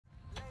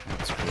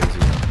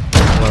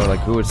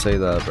who would say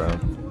that, bro?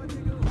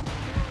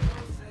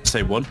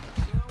 Say one.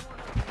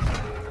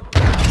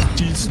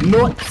 He's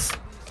nuts.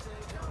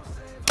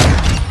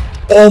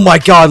 Oh my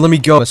god, let me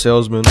go. I'm a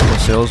salesman. I'm a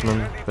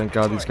salesman. Thank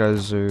god these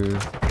guys are...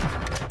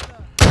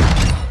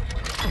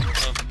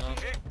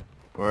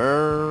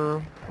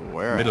 Where?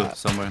 Middle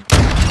somewhere.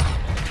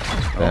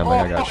 Damn,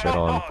 I got shit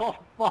on.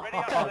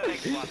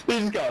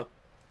 He's got.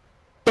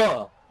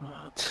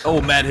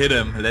 Oh, Matt hit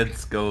him.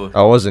 Let's go.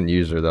 I wasn't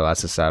user though,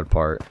 that's the sad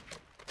part.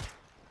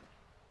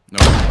 No.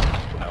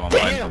 I'm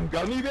Damn,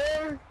 gummy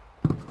bear.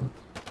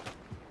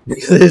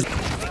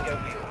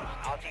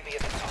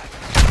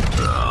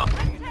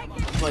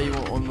 What you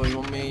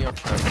want me? I'll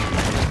try to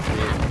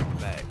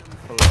back.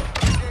 Pull up.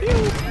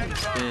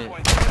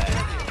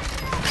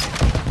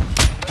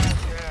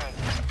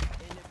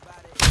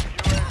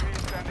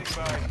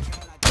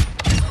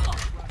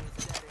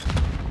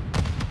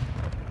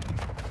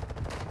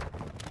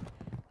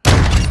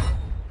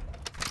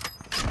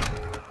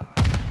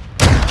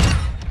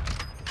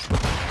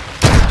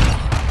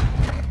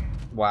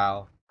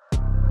 Wow.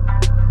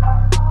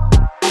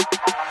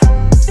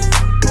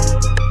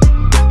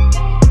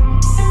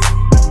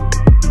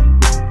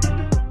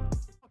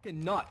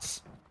 Fucking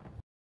nuts.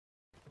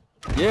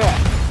 Yeah.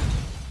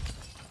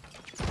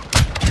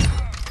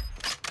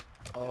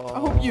 I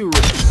hope you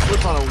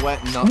slip on a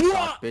wet nut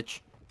sock,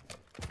 bitch.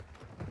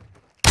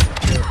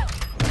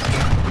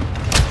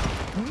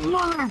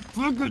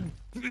 Motherfucker.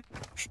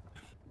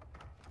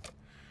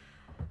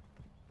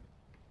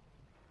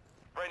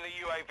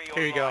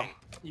 Here you go.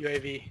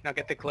 UAV. Now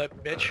get the clip,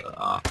 bitch.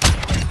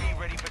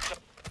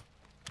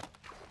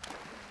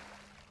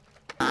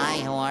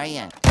 Hi, how are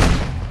you?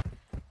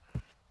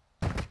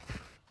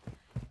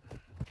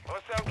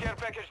 Hostile care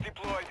package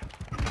deployed.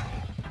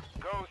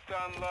 Ghost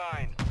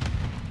online.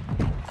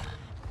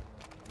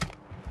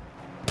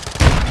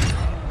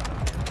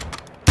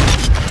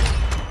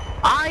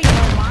 Ay, no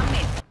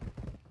mames.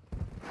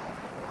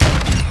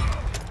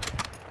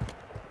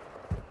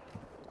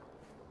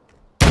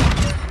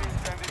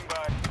 Standing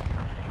by.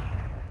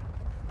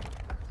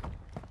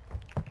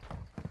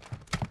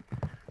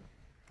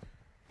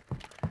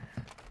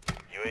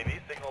 UAV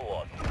signal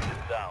lost.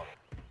 It's down.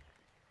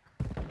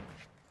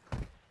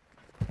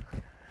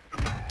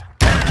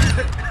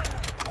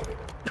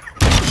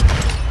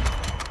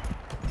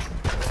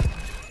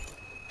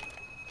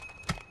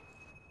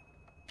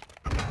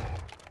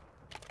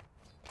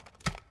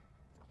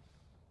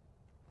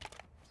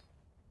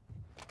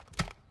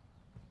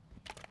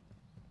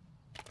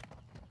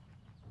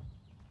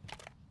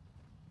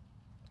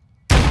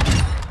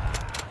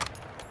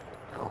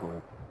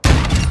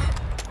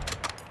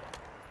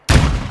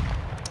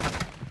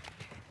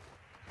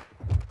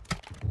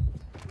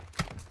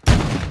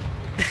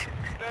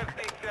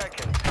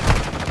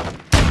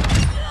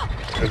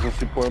 Eso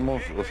sí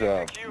podemos, o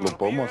sea, lo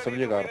podemos hacer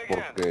llegar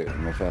porque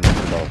no se han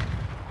mandado.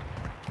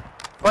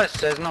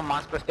 Pues es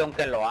nomás cuestión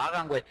que lo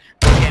hagan, güey.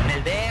 Porque en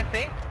el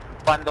DF,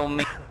 cuando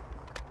me...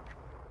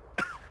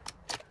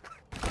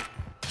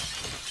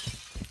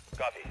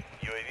 Copy.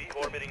 UAV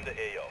orbiting the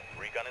AO.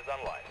 Recon is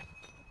online.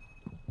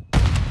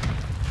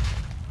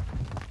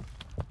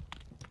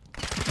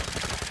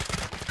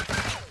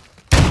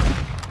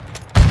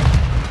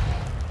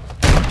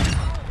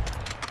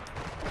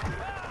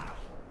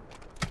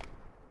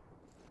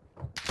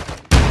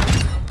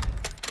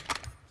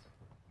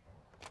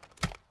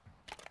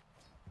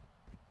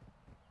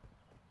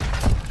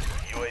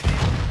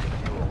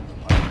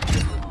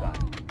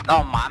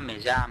 No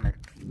mames, ya me...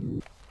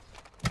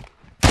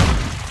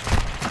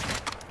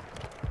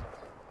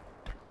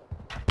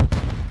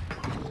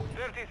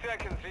 30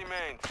 seconds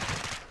remain.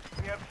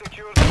 We have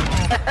secured the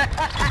bomb.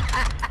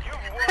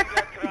 You've won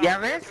that round. ¿Ya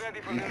ves? Get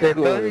ready for the Te next.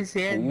 estoy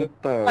diciendo.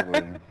 Puta,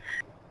 güey.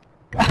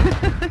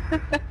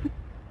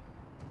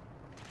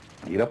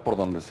 Mira por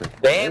donde se fue.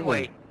 Ve,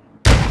 güey.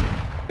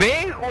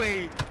 Ve,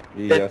 güey.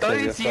 Y Te ya se estoy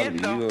había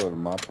diciendo. salido el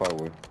mapa,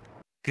 güey.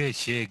 Good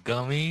shit,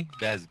 Gummy.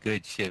 That's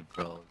good shit,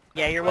 bro.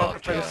 Yeah, you're welcome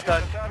for the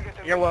stud.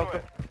 You're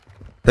welcome.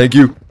 Thank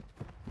you.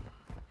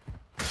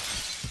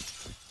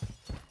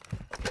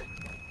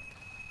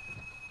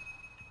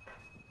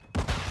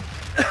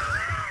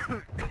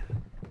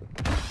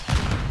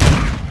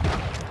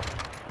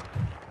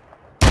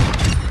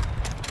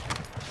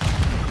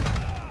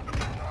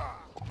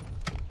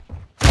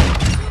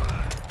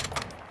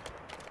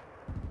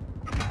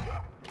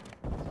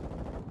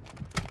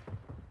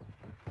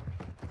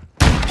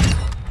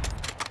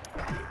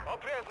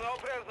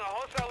 Oppressor,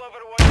 hostile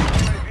overwatch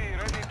UAV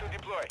ready to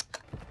deploy.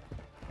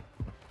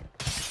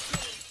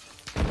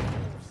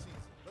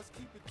 Let's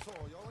keep it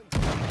tall, y'all.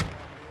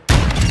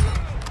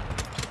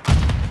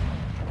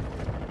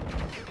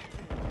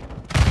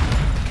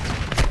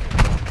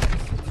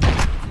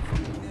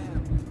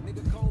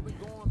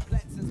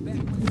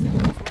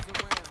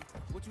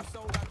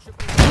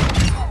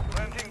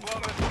 Planting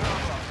bomb at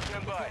Bravo.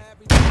 Stand by.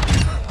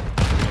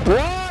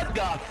 What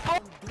the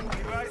fuck?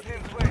 Device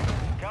in place.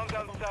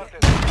 Countdown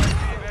started.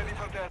 UAV ready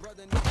for test.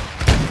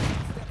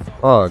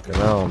 Fuck,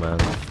 no, man.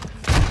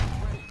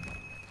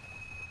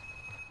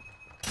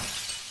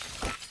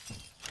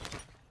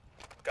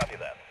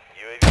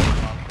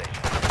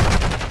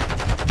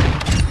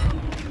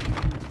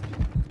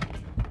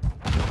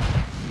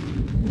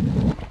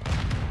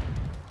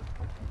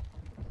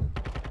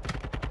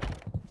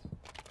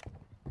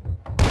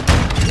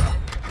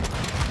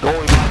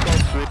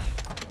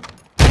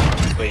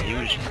 Wait, he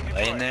was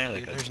laying there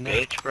like a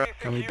bitch, bro.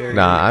 Gummy bear.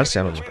 Nah, I just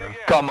am.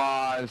 Come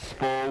on,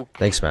 smoke.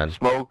 Thanks, man.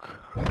 Smoke.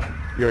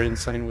 You're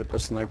insane with the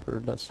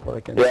sniper, that's what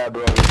I can Yeah,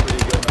 bro, it's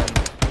pretty good, man.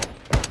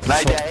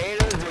 Like the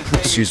haters will say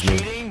Excuse you're me.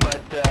 cheating, but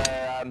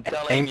I'm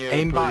telling you,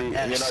 aimbot you're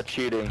S. not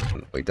cheating.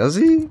 Wait, does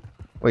he?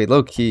 Wait,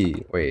 low key.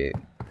 Wait.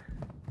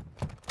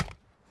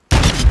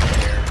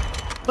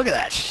 Look at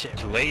that shit.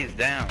 He lays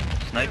down,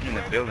 sniping in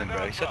the building,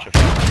 bro. He's such a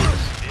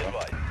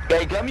fucking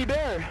Hey, gummy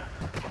bear.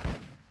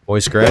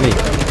 Voice granny.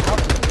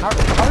 How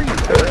are you?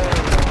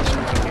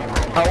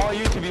 I want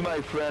you to be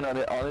my friend,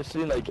 and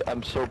honestly, like,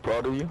 I'm so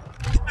proud of you.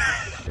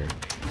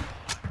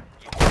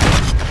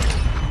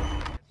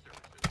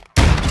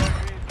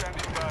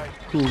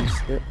 Cool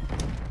shit.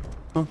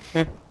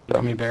 Okay.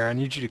 Gummy bear, I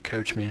need you to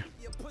coach me.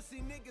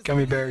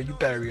 Gummy bear, you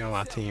better be on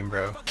my team,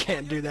 bro.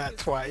 Can't do that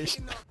twice.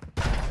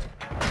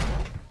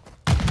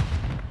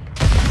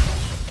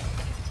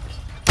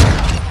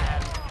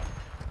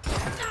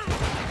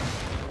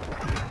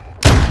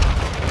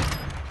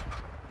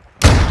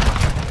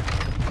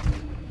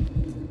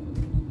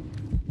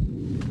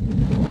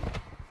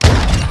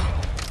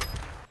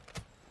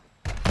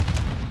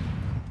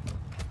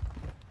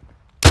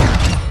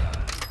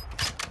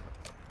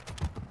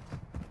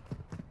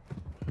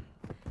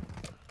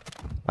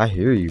 I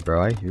hear you,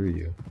 bro. I hear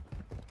you.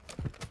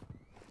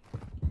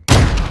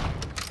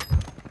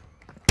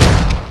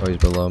 Oh, he's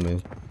below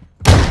me.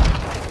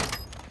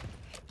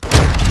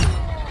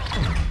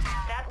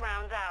 That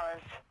round's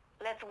ours.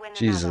 Let's win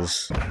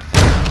Jesus.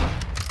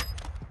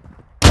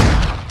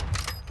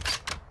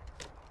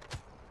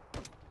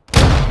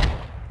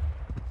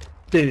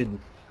 Dude.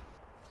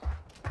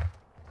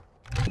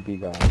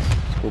 Scooby guys.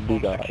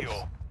 Scooby guys.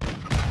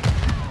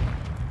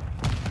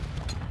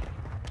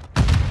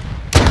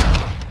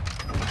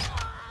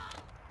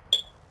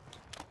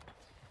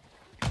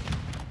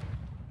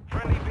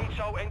 Friendly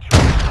VTOL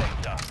entering the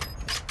sector.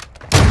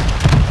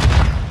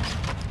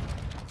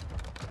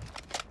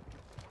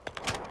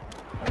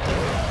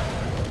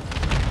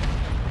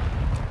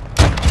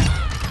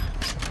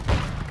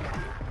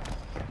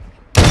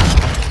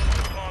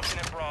 Planting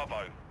at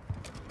Bravo.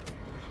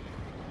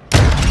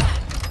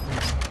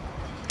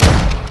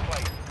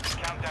 Place.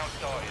 Countdown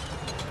started.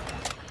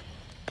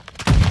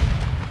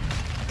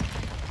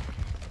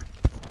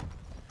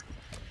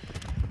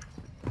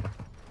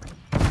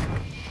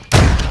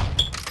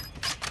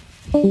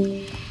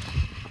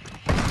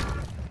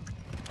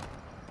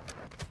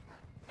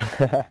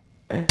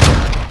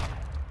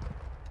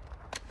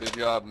 Good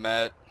job,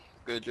 Matt.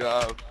 Good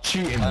job.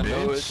 Cheating, I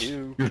know bitch. it's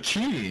you. You're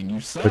cheating. You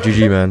suck. But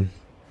GG, man.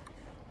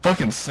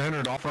 Fucking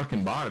centered off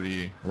fucking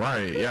body.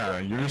 Right, yeah.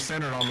 You're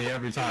centered on me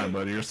every time,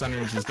 buddy. Your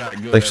centering just got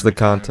good. Thanks for the every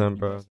time. content, bro.